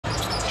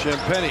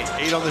Champagny,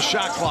 8 on the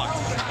shot clock.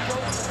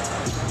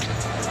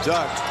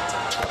 Doug,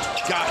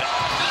 got it.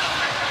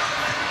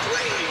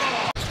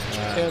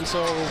 And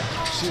so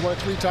she wanted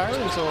to retire,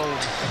 and so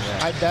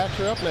I backed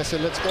her up and I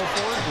said, let's go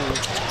for it.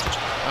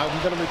 And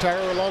I'm going to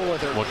retire along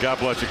with her. Well, God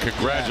bless you.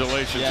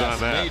 Congratulations on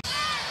that.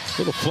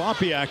 Little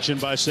floppy action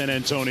by San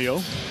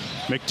Antonio.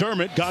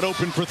 McDermott got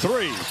open for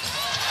 3.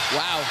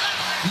 Wow.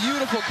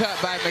 Beautiful cut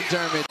by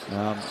McDermott.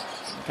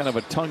 Kind of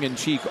a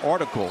tongue-in-cheek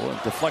article. A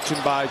deflection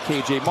by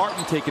K.J.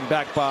 Martin, taken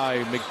back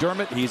by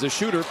McDermott. He's a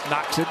shooter,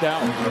 knocks it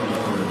down.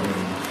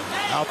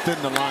 How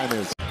thin the line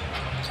is.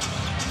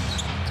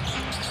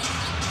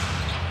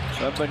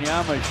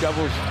 Wembanyama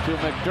shovels to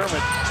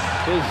McDermott.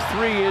 His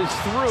 3 is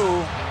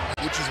through.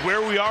 Which is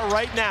where we are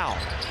right now.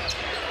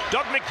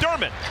 Doug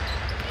McDermott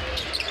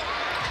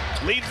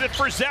leaves it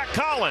for Zach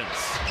Collins.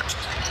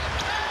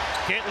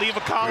 Can't leave a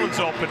Collins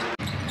open.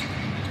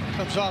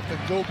 Comes off the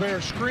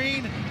Gobert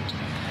screen.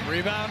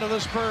 Rebound to the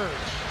Spurs.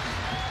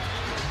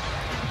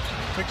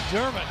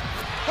 McDermott.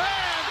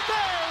 And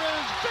there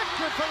is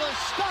Victor for the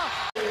stop.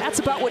 That's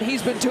about what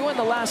he's been doing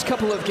the last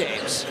couple of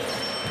games.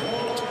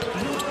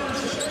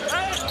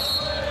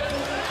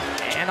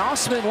 And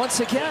Osman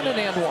once again an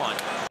and one.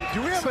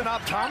 Do we have an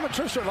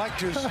optometrist that like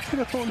to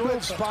go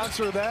and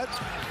sponsor that?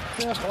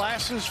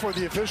 Glasses for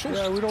the officials?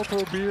 Yeah, we don't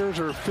throw beers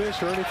or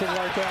fish or anything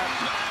like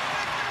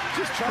that.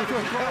 Just trying to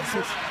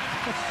glasses.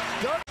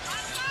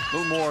 A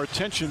little more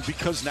attention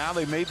because now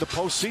they made the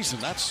postseason.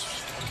 That's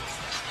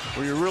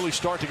where you really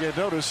start to get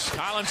noticed.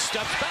 Collins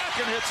steps back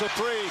and hits a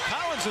 3.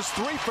 Collins is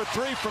 3 for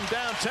 3 from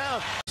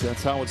downtown.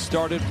 That's how it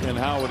started and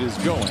how it is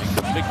going.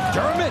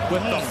 McDermott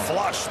with the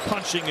flush,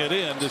 punching it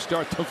in to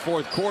start the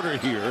 4th quarter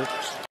here.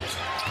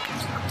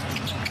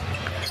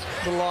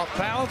 Little off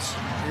bounce.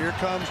 Here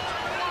comes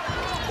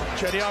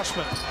Cedi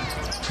Osman.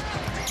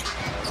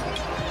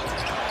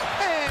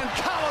 And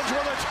Collins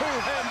with a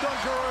 2-hand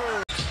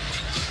dunker.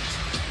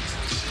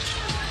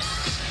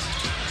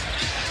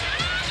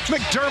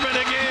 McDermott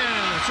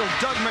again. So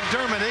Doug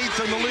McDermott, 8th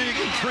in the league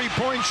in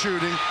 3-point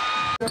shooting.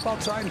 Step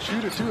outside and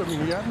shoot it too. I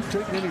mean, we haven't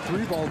taken any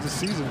 3 balls this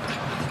season.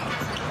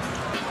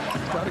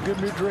 He's got a good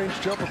mid-range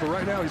jumper, but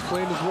right now he's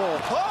playing his role.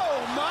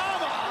 Oh,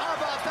 mama! How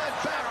about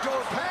that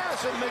backdoor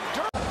pass? And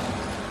McDermott.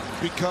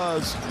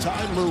 Because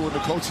Ty Lue and the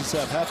coaching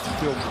staff have to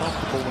feel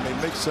comfortable when they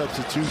make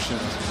substitutions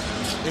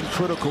in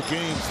critical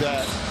games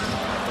that,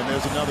 and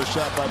there's another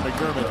shot by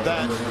McDermott,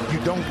 that you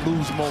don't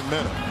lose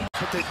momentum.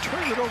 But they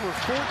turned it over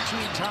 14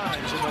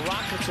 times, and the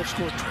Rockets have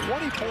scored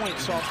 20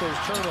 points off those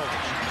turnovers.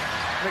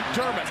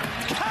 McDermott,